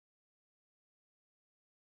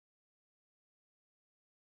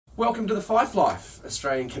Welcome to the FifeLife,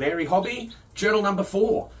 Australian Canary Hobby, journal number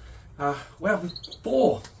 4. Well,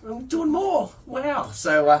 4. I'm doing more. Wow.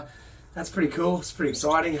 So that's pretty cool. It's pretty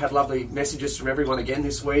exciting. Had lovely messages from everyone again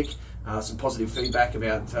this week. Some positive feedback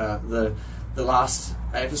about the last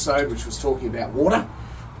episode, which was talking about water.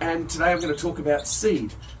 And today I'm going to talk about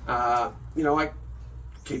seed. You know, I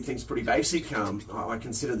keep things pretty basic. I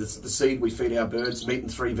consider the seed we feed our birds meat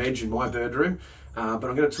and 3 veg in my bird room. But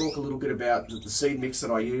I'm going to talk a little bit about the seed mix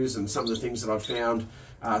that I use and some of the things that I've found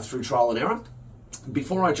through trial and error.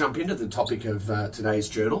 Before I jump into the topic of today's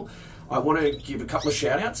journal, I want to give a couple of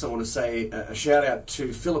shout outs. I want to say a shout out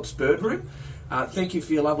to Philip's Bird Room. Thank you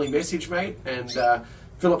for your lovely message, mate. And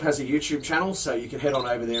Philip has a YouTube channel, so you can head on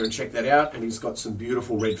over there and check that out. And he's got some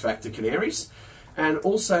beautiful red factor canaries. And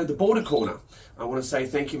also the Border Corner. I want to say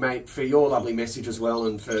thank you, mate, for your lovely message as well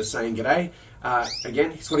and for saying g'day.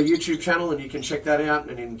 Again, he's got a YouTube channel and you can check that out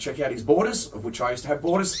and then check out his borders, of which I used to have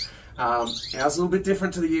borders. Ours a little bit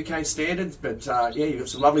different to the UK standards, but yeah, you've got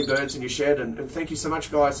some lovely birds in your shed, and thank you so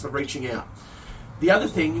much, guys, for reaching out. The other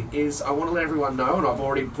thing is I want to let everyone know, and I've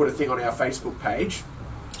already put a thing on our Facebook page,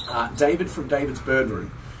 David from David's Bird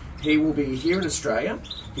Room. He will be here in Australia.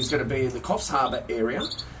 He's going to be in the Coffs Harbour area,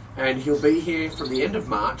 and he'll be here from the end of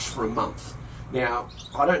March for a month. Now,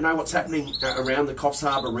 I don't know what's happening around the Coffs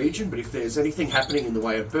Harbour region, but if there's anything happening in the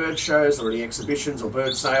way of bird shows or any exhibitions or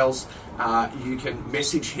bird sales, you can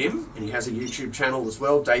message him, and he has a YouTube channel as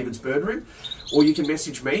well, David's Bird Room, or you can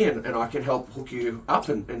message me and I can help hook you up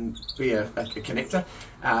and be a connector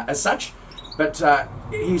as such. But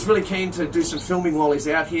he's really keen to do some filming while he's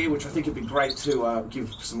out here, which I think would be great to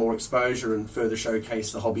give some more exposure and further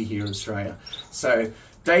showcase the hobby here in Australia. So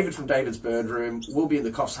David from David's Bird Room will be in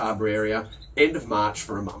the Coffs Harbour area, end of March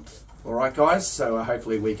for a month. All right, guys? So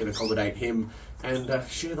hopefully we can accommodate him and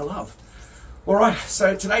share the love. All right,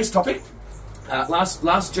 so today's topic,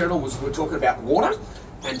 last journal we're talking about water,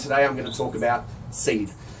 and today I'm going to talk about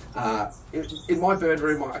seed. In my bird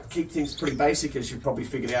room, I keep things pretty basic, as you've probably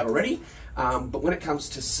figured out already. But when it comes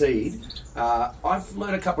to seed, I've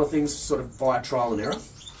learned a couple of things sort of via trial and error.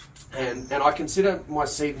 And I consider my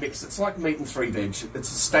seed mix, it's like meat and 3 veg.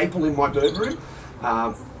 It's a staple in my bird room.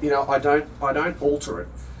 You know, I don't alter it.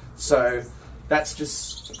 So that's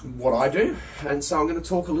just what I do. And so I'm going to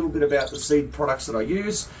talk a little bit about the seed products that I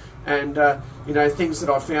use and, you know, things that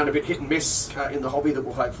I've found a bit hit and miss in the hobby that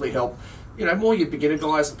will hopefully help, you know, more your beginner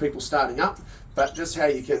guys and people starting up, but just how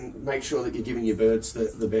you can make sure that you're giving your birds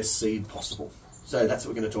the best seed possible. So that's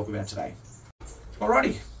what we're going to talk about today.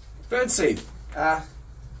 Alrighty, bird seed.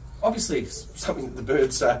 Obviously, something that the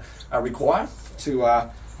birds require to,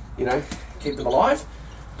 you know, keep them alive.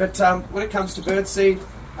 But when it comes to bird seed,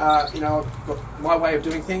 you know, I've got my way of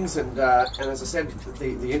doing things, and as I said,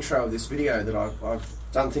 the intro of this video, that I've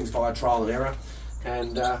done things via trial and error,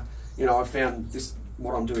 and you know, I've found this,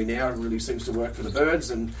 what I'm doing now, really seems to work for the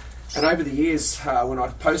birds. And over the years, when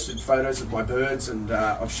I've posted photos of my birds and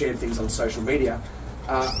I've shared things on social media,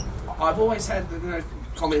 I've always had, you know,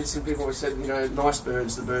 comments, and people always said, you know, nice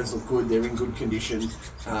birds, the birds look good, they're in good condition,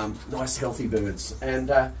 nice healthy birds, and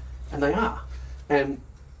they are. And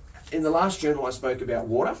in the last journal I spoke about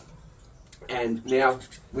water, and now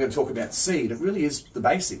we're going to talk about seed. It really is the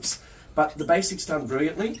basics, but the basics done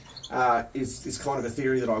brilliantly is kind of a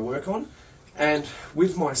theory that I work on. And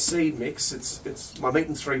with my seed mix, it's my meat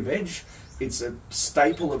and 3 veg. It's a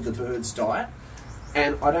staple of the bird's diet,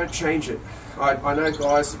 and I don't change it. I know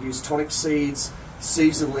guys that use tonic seeds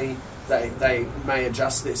seasonally, they may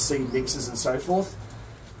adjust their seed mixes and so forth.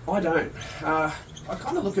 I don't. I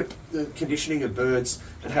kind of look at the conditioning of birds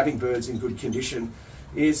and having birds in good condition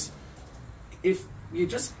is, if you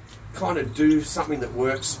just kind of do something that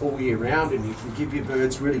works all year round and you can give your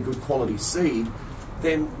birds really good quality seed,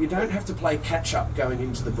 then you don't have to play catch up going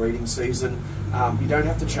into the breeding season. You don't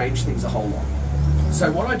have to change things a whole lot.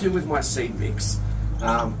 So what I do with my seed mix,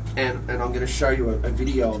 and I'm going to show you a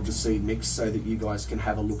video of the seed mix so that you guys can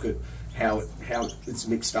have a look at how it's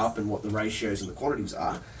mixed up and what the ratios and the quantities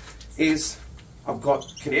are, is I've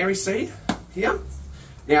got canary seed here.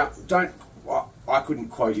 Now, I couldn't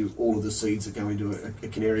quote you all of the seeds that go into a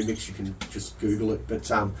canary mix. You can just Google it, but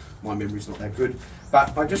my memory's not that good.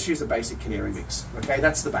 But I just use a basic canary mix. Okay,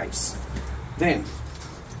 that's the base. Then,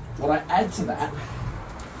 what I add to that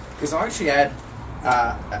is I actually add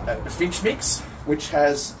a finch mix, which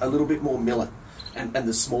has a little bit more millet and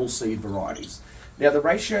the small seed varieties. Now, the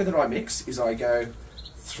ratio that I mix is I go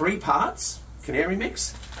 3 parts canary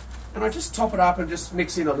mix, and I just top it up and just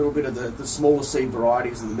mix in a little bit of the smaller seed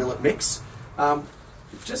varieties and the millet mix. I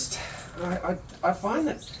find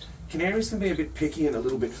that canaries can be a bit picky and a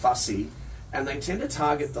little bit fussy, and they tend to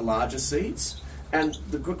target the larger seeds. And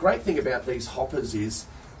the great thing about these hoppers is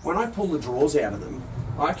when I pull the drawers out of them,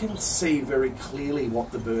 I can see very clearly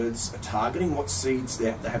what the birds are targeting, what seeds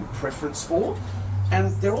they have a preference for.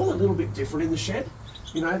 And they're all a little bit different in the shed.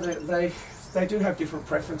 You know, they do have different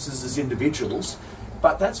preferences as individuals,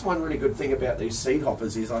 but that's one really good thing about these seed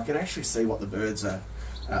hoppers is I can actually see what the birds are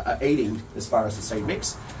eating as far as the seed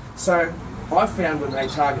mix. So I've found when they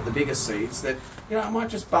target the bigger seeds that, you know, I might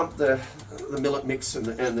just bump the millet mix and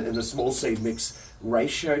the small seed mix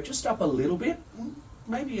ratio just up a little bit,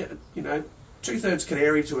 maybe, you know, 2/3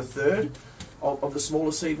 canary to 1/3 of the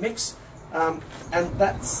smaller seed mix. And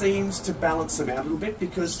that seems to balance them out a little bit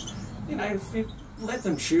because, you know, if you let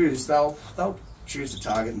them choose, they'll choose to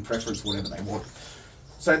target and preference whatever they want.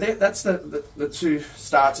 So that's the two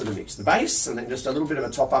starts of the mix, the base and then just a little bit of a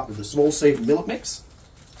top up of the small seed and millet mix.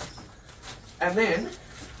 And then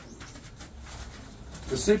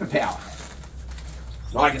the superpower,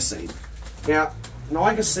 Niger seed. Now,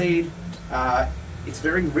 Niger seed, it's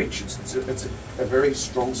very rich, it's a very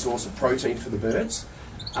strong source of protein for the birds.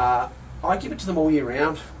 I give it to them all year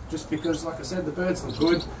round just because, like I said, the birds look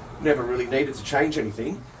good, never really needed to change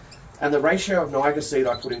anything. And the ratio of Niger seed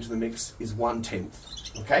I put into the mix is 1/10.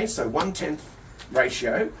 Okay, so 1/10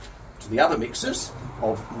 ratio to the other mixes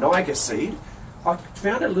of Niger seed. I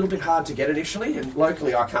found it a little bit hard to get initially, and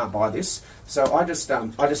locally I can't buy this, so I just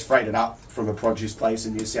freight it up from a produce place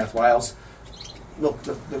in New South Wales. Look,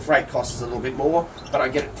 the freight cost is a little bit more, but I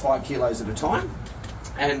get it 5 kilos at a time,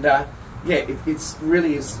 and yeah, it's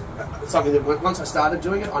really is something that once I started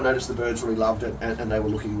doing it, I noticed the birds really loved it, and they were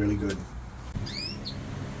looking really good.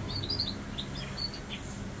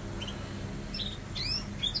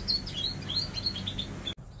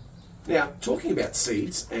 Now, talking about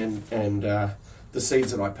seeds and the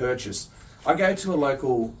seeds that I purchase, I go to a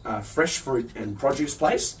local fresh fruit and produce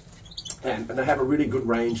place, and they have a really good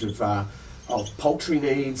range of poultry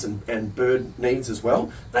needs and bird needs as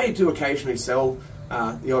well. They do occasionally sell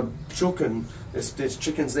the odd chook, and there's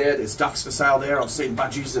chickens there, there's ducks for sale there. I've seen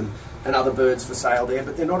budgies and other birds for sale there,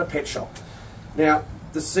 but they're not a pet shop. Now,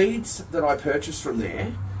 the seeds that I purchase from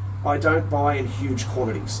there, I don't buy in huge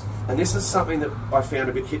quantities. And this is something that I found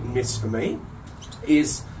a bit hit and miss for me,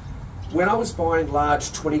 is when I was buying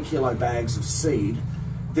large 20-kilo bags of seed,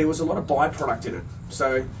 there was a lot of byproduct in it.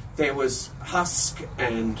 So there was husk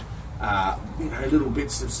and you know, little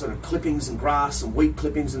bits of sort of clippings and grass and wheat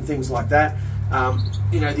clippings and things like that.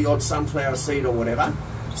 You know, the odd sunflower seed or whatever.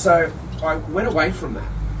 So I went away from that.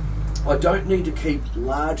 I don't need to keep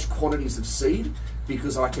large quantities of seed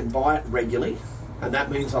because I can buy it regularly, and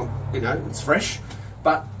that means it's fresh.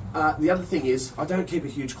 But the other thing is, I don't keep a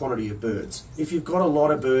huge quantity of birds. If you've got a lot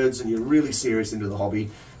of birds and you're really serious into the hobby,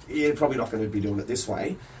 you're probably not going to be doing it this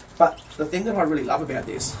way. But the thing that I really love about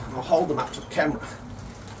this, and I'll hold them up to the camera,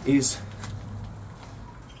 is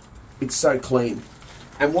it's so clean.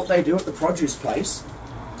 And what they do at the produce place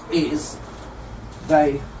is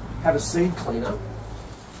they have a seed cleaner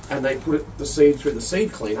and they put the seed through the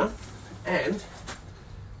seed cleaner, and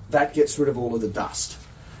that gets rid of all of the dust.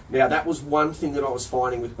 Now, that was one thing that I was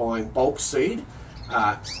finding with buying bulk seed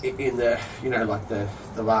in the, like the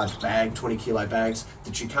large bag, 20-kilo bags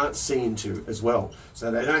that you can't see into as well.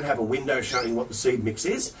 So they don't have a window showing what the seed mix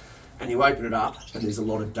is, and you open it up and there's a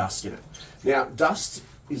lot of dust in it. Now, dust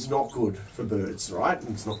is not good for birds, right? And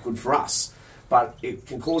it's not good for us, but it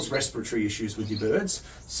can cause respiratory issues with your birds.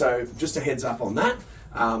 So just a heads up on that.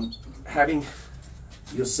 Having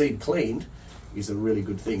your seed cleaned is a really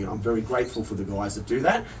good thing, and I'm very grateful for the guys that do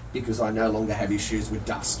that because I no longer have issues with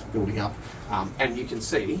dust building up. And you can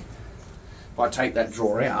see, if I take that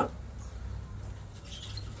drawer out,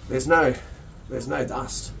 there's no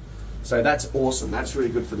dust. So that's awesome. That's really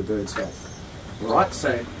good for the birds' health. All right,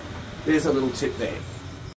 so there's a little tip there.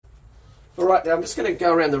 All right, now I'm just going to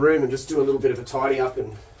go around the room and just do a little bit of a tidy up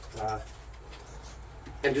and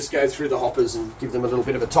just go through the hoppers and give them a little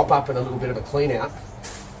bit of a top up and a little bit of a clean out.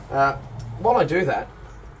 While I do that,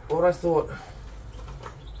 what I thought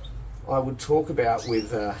I would talk about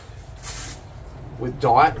with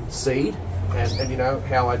diet and seed, and you know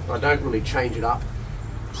how I don't really change it up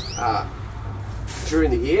during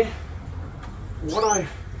the year. What I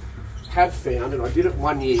have found, and I did it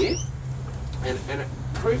 1 year, and it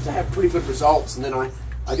proved to have pretty good results, and then I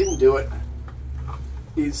didn't do it,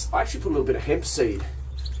 is I actually put a little bit of hemp seed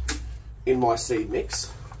in my seed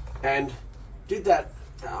mix, and did that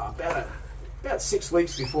about 6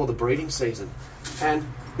 weeks before the breeding season, and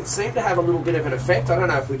it seemed to have a little bit of an effect. I don't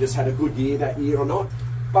know if we just had a good year that year or not,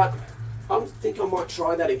 but I think I might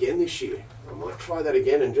try that again this year. I might try that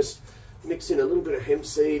again and just mix in a little bit of hemp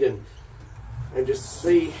seed and just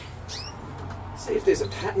see see if there's a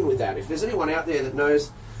pattern with that. If there's anyone out there that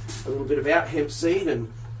knows a little bit about hemp seed,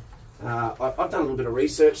 and I've done a little bit of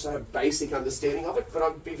research, so I have a basic understanding of it, but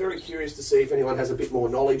I'd be very curious to see if anyone has a bit more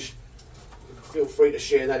knowledge. Feel free to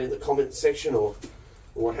share that in the comments section or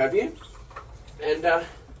what have you. And the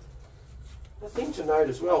thing to note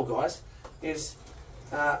as well, guys, is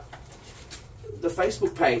the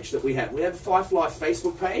Facebook page that we have. We have a FifeLife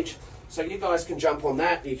Facebook page, so you guys can jump on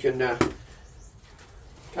that. You can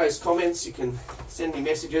post comments, you can send me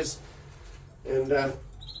messages, and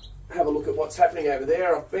have a look at what's happening over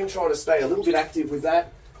there. I've been trying to stay a little bit active with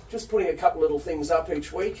that, just putting a couple little things up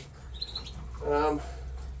each week,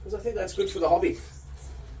 because I think that's good for the hobby.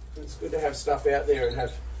 It's good to have stuff out there and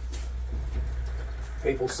have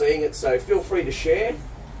people seeing it, so feel free to share.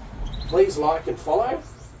 Please like and follow,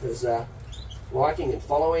 because liking and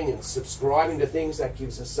following and subscribing to things, that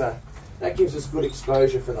gives us good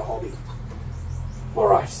exposure for the hobby.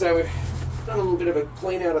 Alright, so we've done a little bit of a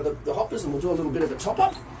clean out of the hoppers, and we'll do a little bit of a top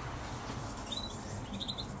up.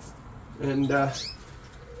 And then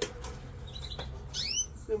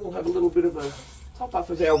we'll have a little bit of a top up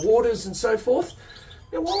of our waters and so forth.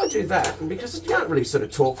 Now while I do that, and because you can't really sort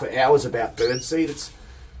of talk for hours about birdseed, it's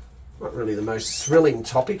not really the most thrilling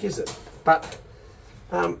topic, is it? But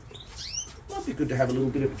it might be good to have a little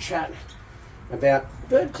bit of a chat about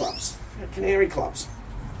bird clubs, canary clubs.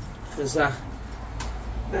 Because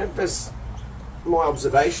there's my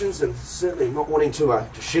observations, and certainly not wanting to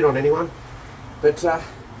shit on anyone, but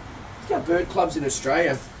our bird clubs in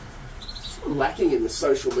Australia are sort of lacking in the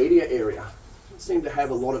social media area. They seem to have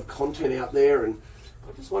a lot of content out there, and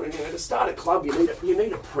I just wondered, to start a club, you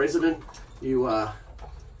need a president, you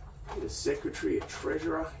need a secretary, a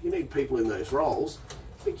treasurer, you need people in those roles.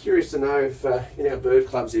 I'd be curious to know if in our bird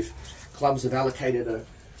clubs, if clubs have allocated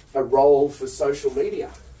a role for social media.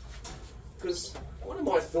 Because one of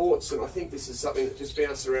my thoughts, and I think this is something that just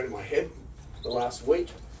bounced around in my head the last week,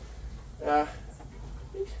 I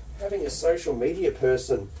think having a social media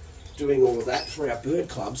person doing all of that for our bird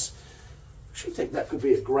clubs, I actually think that could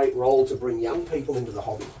be a great role to bring young people into the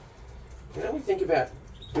hobby. We think about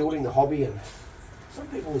building the hobby, and some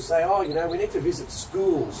people will say, oh, we need to visit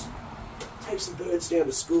schools, take some birds down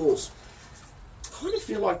to schools. I kind of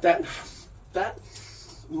feel like that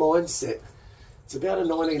mindset, it's about a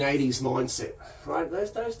 1980s mindset, right?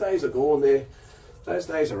 Those days are gone there. Those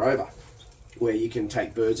days are over, where you can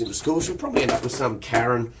take birds into schools. You'll probably end up with some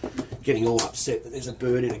Karen getting all upset that there's a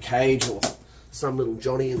bird in a cage, or some little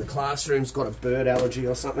Johnny in the classroom's got a bird allergy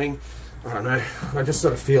or something. I don't know. I just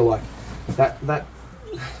sort of feel like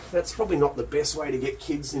that's probably not the best way to get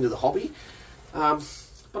kids into the hobby.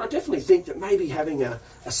 But I definitely think that maybe having a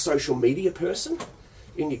social media person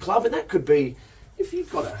in your club, and that could be if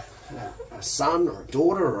you've got a son or a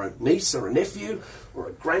daughter or a niece or a nephew or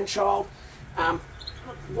a grandchild,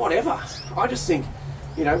 whatever. I just think,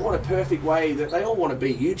 what a perfect way that they all want to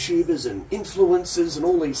be YouTubers and influencers and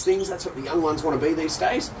all these things. That's what the young ones want to be these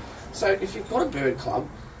days. So if you've got a bird club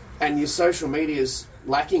and your social media is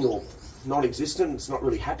lacking or non-existent, it's not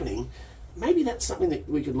really happening, maybe that's something that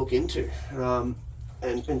we could look into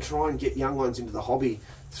and try and get young ones into the hobby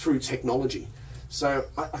through technology. So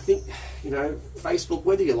I think, Facebook,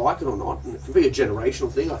 whether you like it or not, and it can be a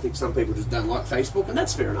generational thing. I think some people just don't like Facebook, and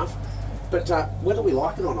that's fair enough. But whether we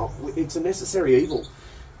like it or not, it's a necessary evil.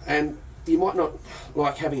 And you might not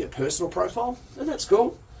like having a personal profile, and that's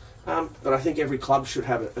cool. But I think every club should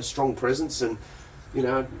have a strong presence, and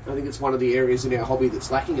I think it's one of the areas in our hobby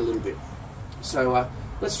that's lacking a little bit. So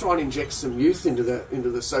let's try and inject some youth into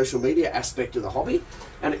the social media aspect of the hobby,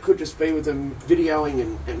 and it could just be with them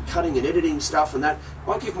videoing and cutting and editing stuff and that.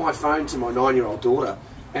 I give my phone to my 9-year-old daughter,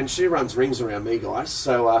 and she runs rings around me, guys.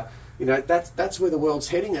 So that's where the world's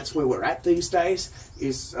heading. That's where we're at these days.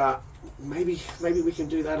 Is maybe we can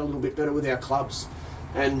do that a little bit better with our clubs,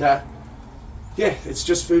 and yeah, it's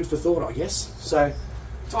just food for thought, I guess. So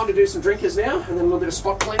time to do some drinkers now, and then a little bit of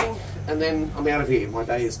spot cleaning, and then I'm out of here. My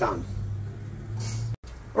day is done.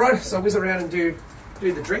 Alright, so I'll whiz around and do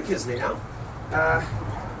the drinkers now.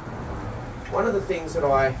 One of the things that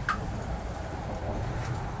I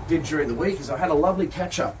did during the week is I had a lovely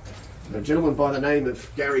catch-up with a gentleman by the name of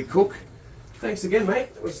Gary Cook. Thanks again, mate.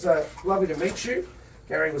 It was lovely to meet you.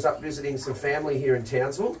 Gary was up visiting some family here in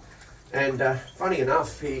Townsville, and funny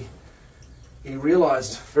enough, he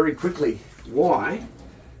realised very quickly why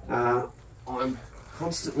I'm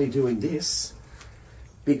constantly doing this,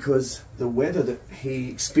 because the weather that he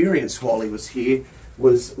experienced while he was here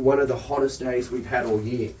was one of the hottest days we've had all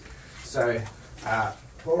year. So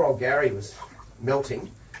poor old Gary was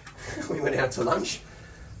melting. We went out to lunch,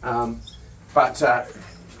 but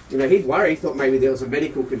you know, he'd worry, thought maybe there was a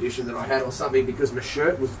medical condition that I had or something because my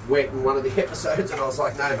shirt was wet in one of the episodes, and I was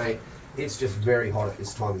like, no, mate, it's just very hot at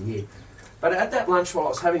this time of year. But at that lunch, while I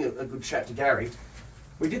was having a good chat to Gary,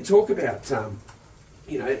 we did talk about,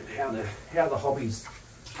 you know, how the hobbies,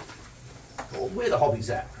 or where the hobby's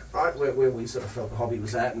at, right? Where we sort of felt the hobby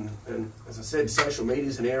was at, and as I said, social media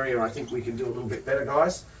is an area I think we can do a little bit better,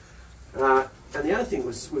 guys. And the other thing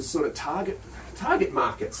was sort of target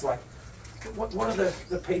markets, like what are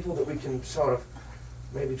the people that we can sort of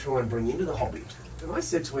maybe try and bring into the hobby. And I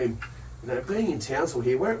said to him, you know, being in Townsville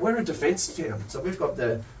here, we're a defence town, so we've got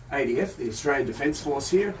the ADF, the Australian Defence Force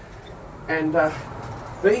here, and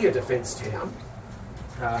being a defence town,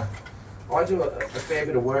 I do a fair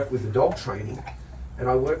bit of work with the dog training, and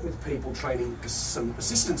I work with people training some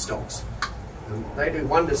assistance dogs. They do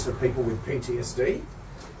wonders for people with PTSD,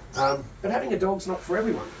 but having a dog's not for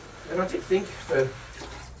everyone. And I did think for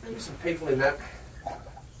maybe some people in that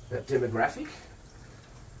demographic,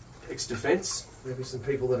 ex-defence, maybe some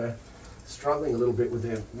people that are struggling a little bit with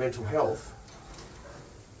their mental health,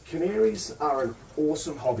 canaries are an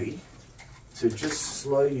awesome hobby to just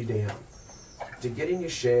slow you down, to get in your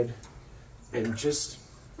shed and just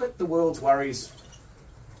let the world's worries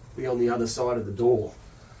be on the other side of the door.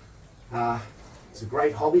 It's a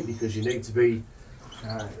great hobby because you need to be,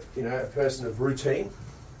 you know, a person of routine,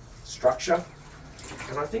 structure,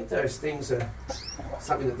 and I think those things are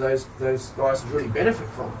something that those guys really benefit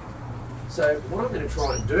from. So what I'm going to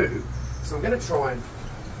try and do is I'm going to try and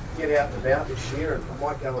get out and about this year, and I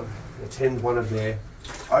might go and attend one of their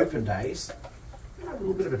open days, have a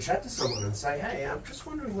little bit of a chat to someone and say, hey, I'm just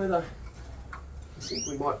wondering whether you think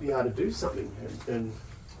we might be able to do something and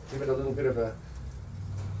give it a little bit of a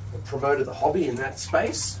promote the hobby in that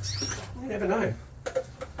space. You never know.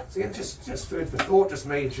 So again, just food for thought, just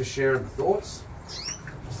me just sharing thoughts,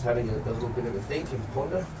 just having a little bit of a think and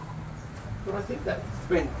ponder. But I think that's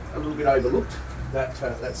been a little bit overlooked, that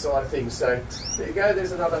side of things. So there you go,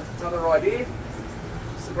 there's another idea.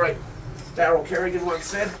 It's the great Daryl Kerrigan once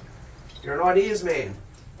said, you're an ideas man.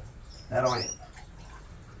 That I am.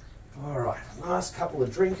 All right, last couple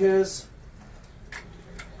of drinkers.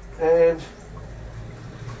 And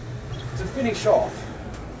to finish off,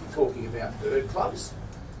 talking about bird clubs,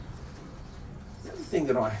 the other thing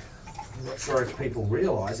that I'm not sure if people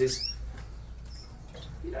realise is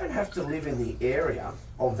you don't have to live in the area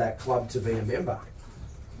of that club to be a member.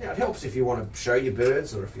 Now, it helps if you want to show your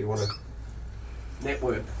birds or if you want to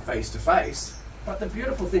network face to face, but the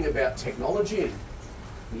beautiful thing about technology and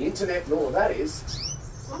the internet and all of that is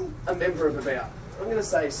I'm a member of about, I'm going to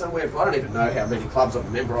say somewhere, I don't even know how many clubs I'm a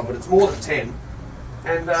member of, but it's more than 10.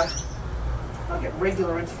 And I get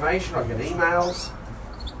regular information, I get emails.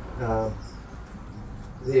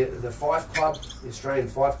 The Fife Club, the Australian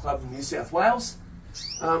Fife Club in New South Wales,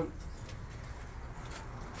 I'm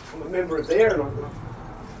a member of there, and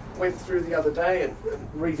I went through the other day and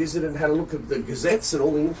revisited and had a look at the gazettes and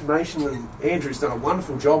all the information, and Andrew's done a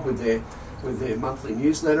wonderful job with their monthly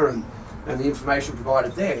newsletter and the information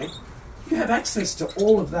provided there. You have access to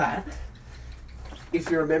all of that if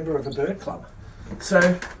you're a member of a bird club.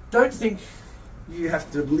 So don't think you have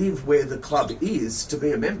to live where the club is to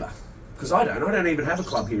be a member, because I don't even have a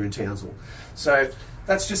club here in Townsville. So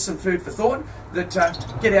that's just some food for thought, that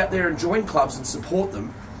get out there and join clubs and support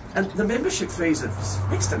them. And the membership fees are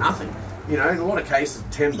next to nothing. You know, in a lot of cases,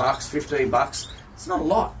 $10, $15, it's not a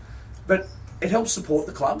lot, but it helps support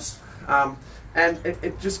the clubs. And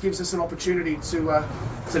it just gives us an opportunity to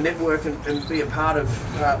network and be a part of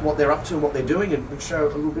what they're up to and what they're doing, and show a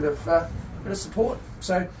little bit of support.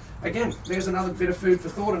 So again, there's another bit of food for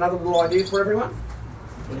thought, another little idea for everyone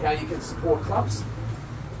on how you can support clubs.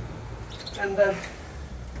 And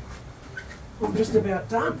I'm just about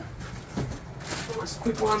done. Nice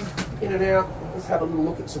quick one, in and out. Let's have a little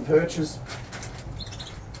look at some perches.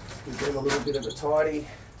 Give them a little bit of a tidy.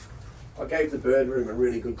 I gave the bird room a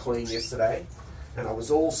really good clean yesterday, and I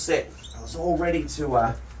was all set. I was all ready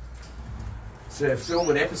to film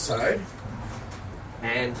an episode,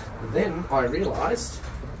 and then I realised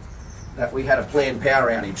that we had a planned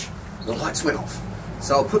power outage. The lights went off.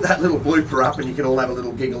 So I'll put that little blooper up, and you can all have a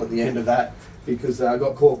little giggle at the end of that, because I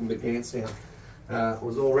got caught with my pants down. I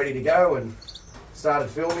was all ready to go and started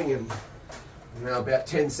filming, and now about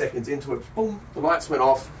 10 seconds into it, boom, the lights went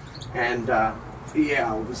off, and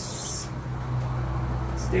yeah, I was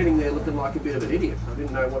standing there looking like a bit of an idiot. I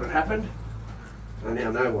didn't know what had happened. I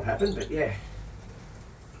now know what happened, but yeah,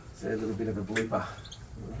 it's a little bit of a blooper.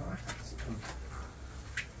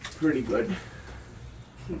 Pretty good.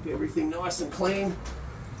 Keep everything nice and clean.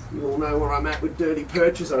 You all know where I'm at with dirty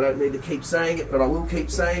perches. I don't need to keep saying it, but I will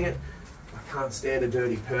keep saying it. I can't stand a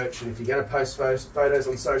dirty perch, and if you're going to post photos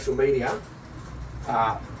on social media,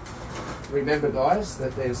 remember guys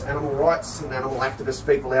that there's animal rights and animal activist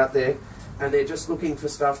people out there, and they're just looking for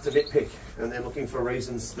stuff to nitpick, and they're looking for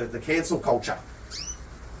reasons, that the cancel culture,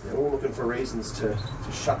 they're all looking for reasons to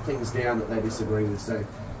shut things down that they disagree with. So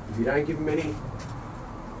if you don't give them any,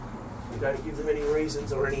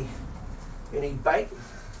 reasons or any bait,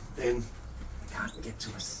 then they can't get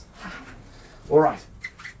to us. All right,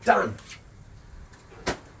 done.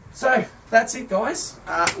 So that's it, guys.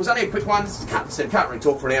 It was only a quick one. Can't really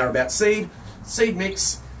talk for an hour about seed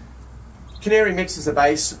mix, canary mix as a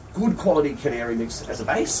base, good quality canary mix as a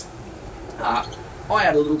base. I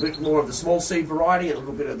add a little bit more of the small seed variety and a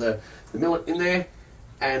little bit of the millet in there,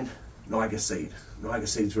 and Niger seed. Niger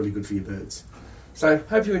seed's really good for your birds. So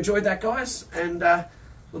hope you enjoyed that, guys, and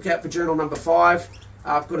look out for journal number 5.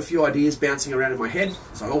 I've got a few ideas bouncing around in my head,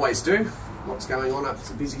 as I always do. Lots going on up. It's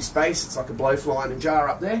a busy space. It's like a blowfly in a jar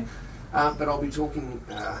up there. But I'll be talking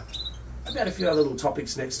about a few other little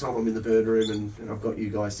topics next time I'm in the bird room, and I've got you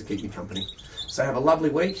guys to keep me company. So have a lovely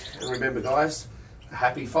week, and remember, guys, a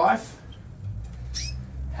happy Fife,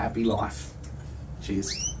 happy life.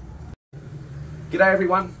 Cheers. G'day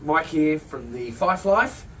everyone, Mike here from the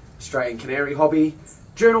FifeLife, Australian Canary Hobby,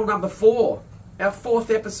 journal number 4, our 4th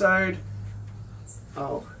episode.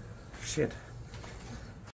 Oh, shit.